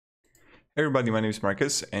Hey everybody, my name is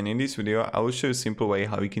Marcus, and in this video I will show you a simple way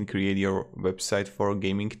how you can create your website for a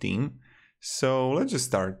gaming team. So let's just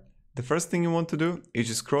start. The first thing you want to do is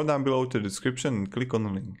just scroll down below to the description and click on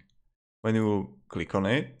the link. When you will click on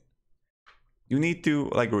it, you need to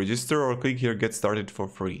register or click here get started for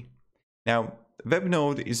free. Now,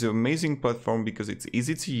 WebNode is an amazing platform because it's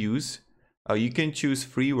easy to use. You can choose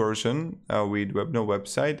free version with WebNode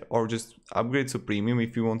website or just upgrade to premium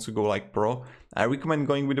if you want to go like pro. I recommend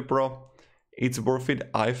going with the pro. It's worth it,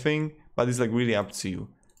 I think, but it's really up to you.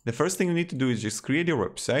 The first thing you need to do is just create your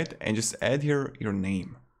website and just add here your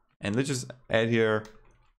name. And let's just add here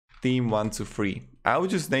theme 123. I would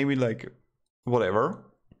just name it whatever.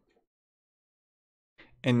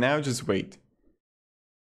 And now just wait.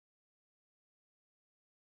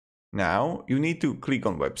 Now you need to click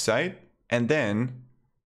on website and then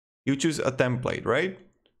you choose a template, right?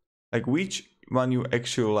 Like which one you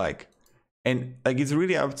actually like. And it's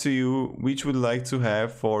really up to you which would like to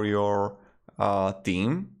have for your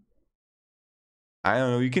theme. I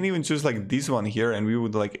don't know, you can even choose this one here and we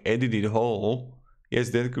would edit it whole. Yes,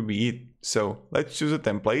 that could be it. So let's choose a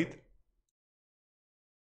template.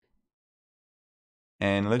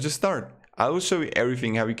 And let's just start. I will show you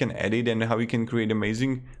everything, how you can edit and how you can create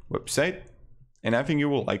amazing website. And I think you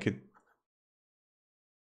will like it.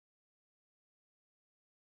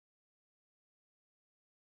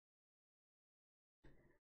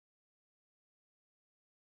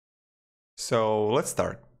 So let's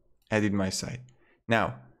start. Edit my site.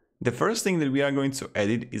 Now, the first thing that we are going to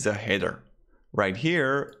edit is a header. Right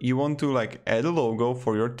here, you want to add a logo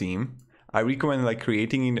for your team. I recommend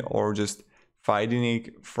creating it or just finding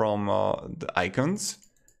it from the icons.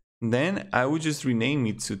 Then I would just rename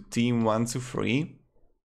it to Team 123.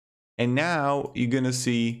 And now you're gonna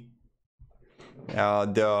see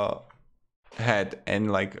the head and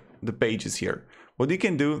the pages here. What you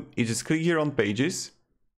can do is just click here on pages.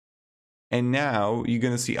 And now you're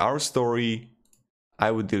gonna see our story.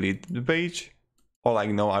 I would delete the page. Or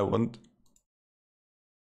no, I won't.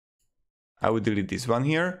 I would delete this one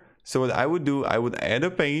here. So what I would do, I would add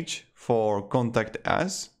a page for contact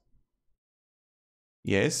us.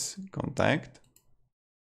 Yes, contact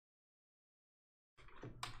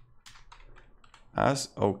us,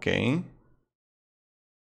 okay.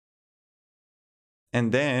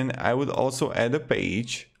 And then I would also add a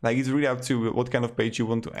page. It's really up to what kind of page you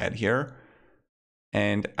want to add here.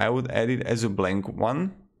 And I would add it as a blank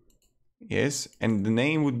one. Yes, and the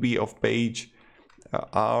name would be of page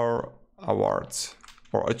our awards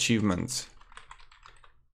or achievements.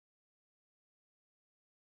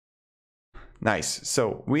 Nice.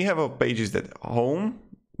 So we have a pages that home.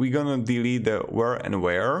 We're gonna delete the where and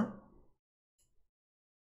where.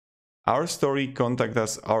 Our story, contact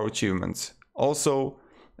us, our achievements. Also,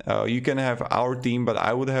 you can have our team, but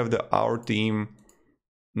I would have the our team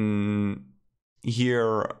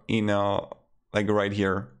here in right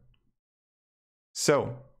here.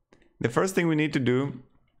 So the first thing we need to do,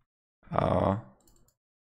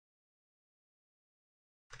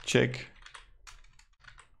 check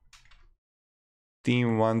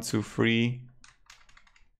team 123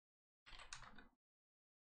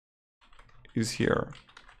 is here.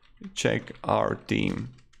 Check our team.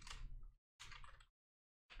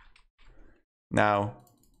 Now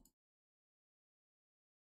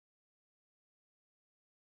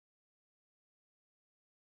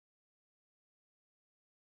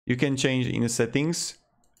you can change in the settings,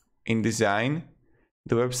 in design,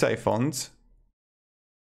 the website fonts.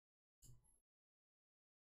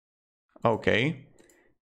 Okay.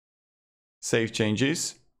 Save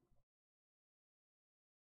changes.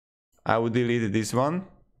 I would delete this one,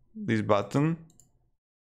 this button.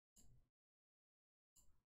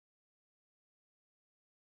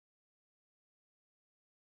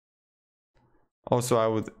 Also, I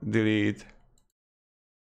would delete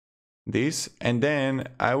this, and then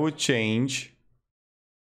I would change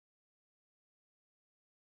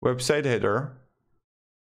website header,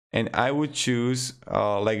 and I would choose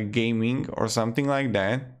gaming or something like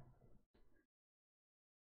that.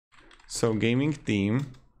 So gaming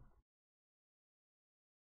theme.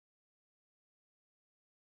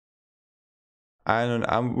 I don't know,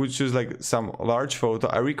 I would choose some large photo.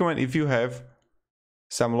 I recommend if you have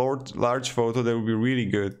some large photo, that would be really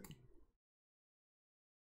good.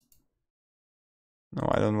 No,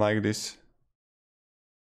 I don't like this.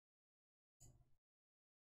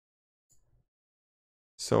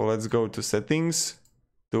 So let's go to settings,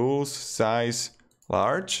 tools, size,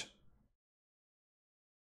 large.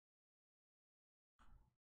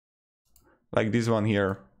 Like this one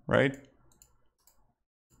here, right?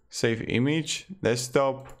 Save image,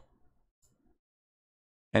 desktop.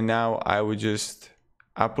 And now I would just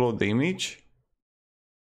upload the image.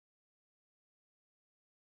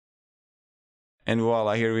 And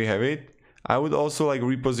voila, here we have it. I would also like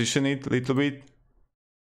reposition it a little bit.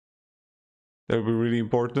 That would be really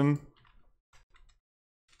important.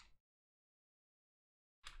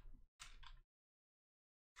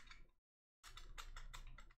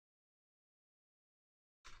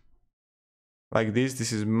 Like this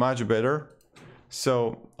is much better.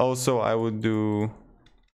 So also I would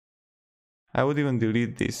even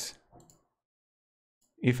delete this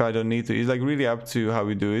if I don't need to. It's like really up to how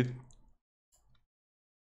we do it.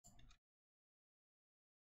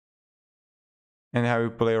 And how we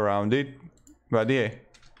play around it. But yeah.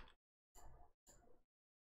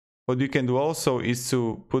 What you can do also is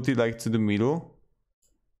to put it like to the middle.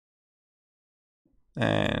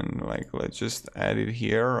 And like let's just add it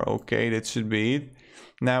here. Okay, that should be it.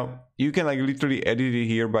 Now you can like literally edit it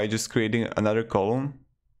here by just creating another column.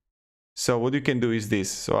 So what you can do is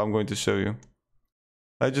this. So I'm going to show you.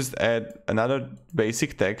 Let's just add another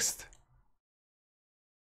basic text.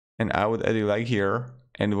 And I would add it like here.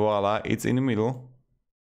 And voila, it's in the middle.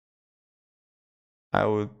 I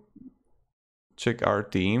would check our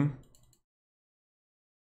theme.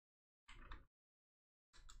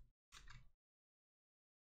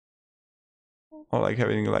 Or like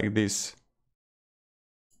having like this.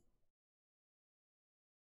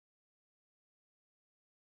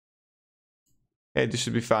 Okay, this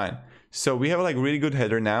should be fine. So we have like really good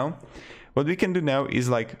header now. What we can do now is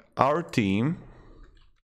like our theme.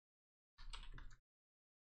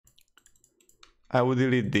 I would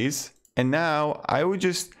delete this. And now I would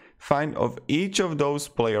just find of each of those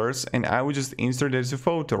players and I would just insert it as a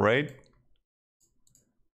photo, right?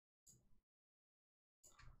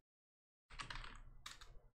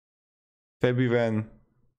 Fab event.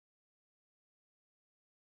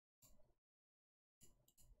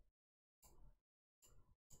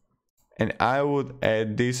 And I would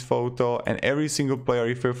add this photo and every single player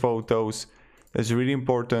if you have photos. That's really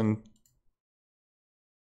important.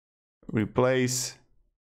 Replace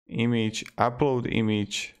image, upload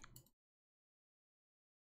image.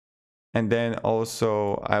 And then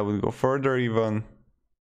also I would go further even.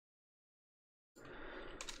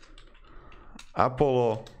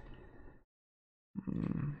 Apollo.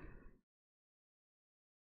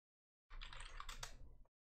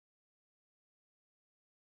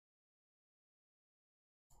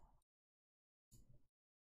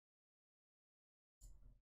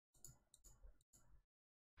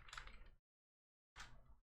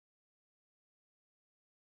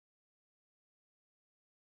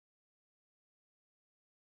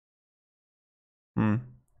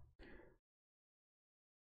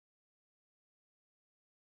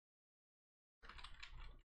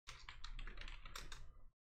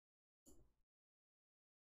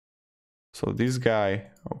 So this guy,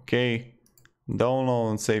 okay,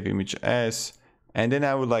 download, save image as, and then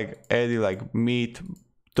I would like add it like meet,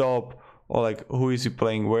 top, or like who is he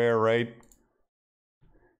playing where, right?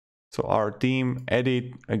 So our team,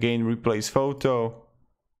 edit, again replace photo,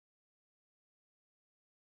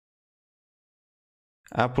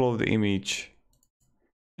 upload the image,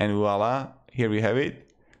 and voila, here we have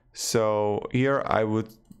it. So here I would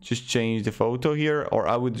just change the photo here, or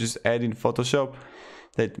I would just add in Photoshop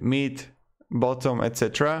that meet, bottom,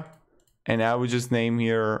 etc. And I would just name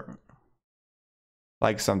here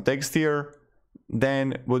like some text here.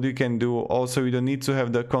 Then what you can do also, you don't need to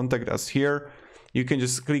have the contact us here. You can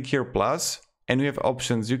just click here plus and we have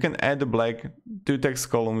options. You can add the black, 2 text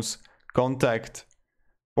columns, contact,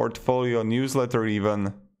 portfolio, newsletter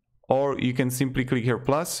even, or you can simply click here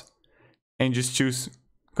plus and just choose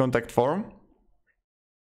contact form.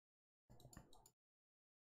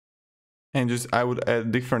 And just I would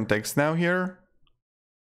add different text now here.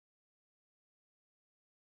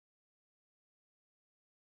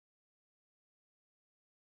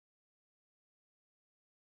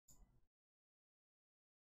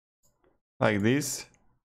 Like this.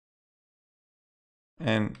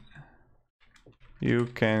 And you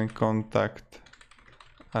can contact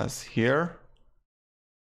us here.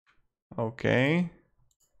 Okay.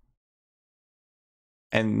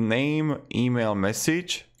 And name, email,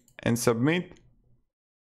 message, and submit.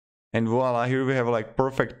 And voila, here we have like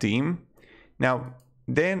perfect team. Now,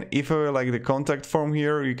 then if I like the contact form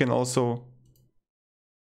here, you can also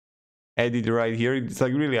add it right here. It's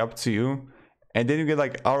like really up to you. And then you get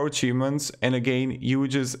like our achievements. And again, you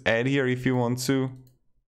would just add here if you want to.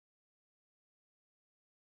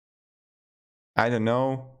 I don't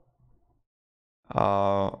know.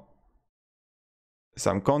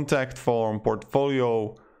 Some contact form,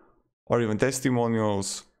 portfolio, or even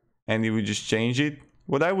testimonials. And you would just change it.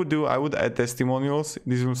 what I would do, I would add testimonials.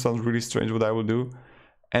 This will sound really strange what I would do.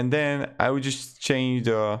 And then I would just change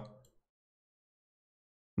the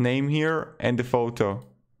name here and the photo.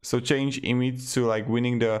 So change image to like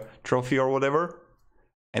winning the trophy or whatever.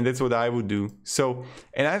 And that's what I would do. So,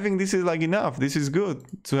 and I think this is like enough. This is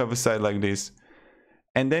good to have a site like this.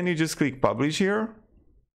 And then you just click publish here.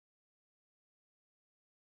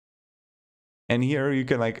 And here you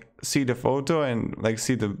can like see the photo and like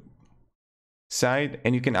see the site,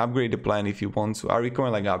 and you can upgrade the plan if you want to. I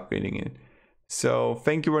recommend like upgrading it. So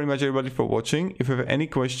thank you very much everybody for watching. If you have any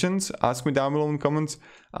questions, ask me down below in the comments.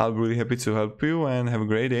 I'll be really happy to help you, and have a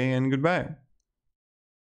great day and goodbye.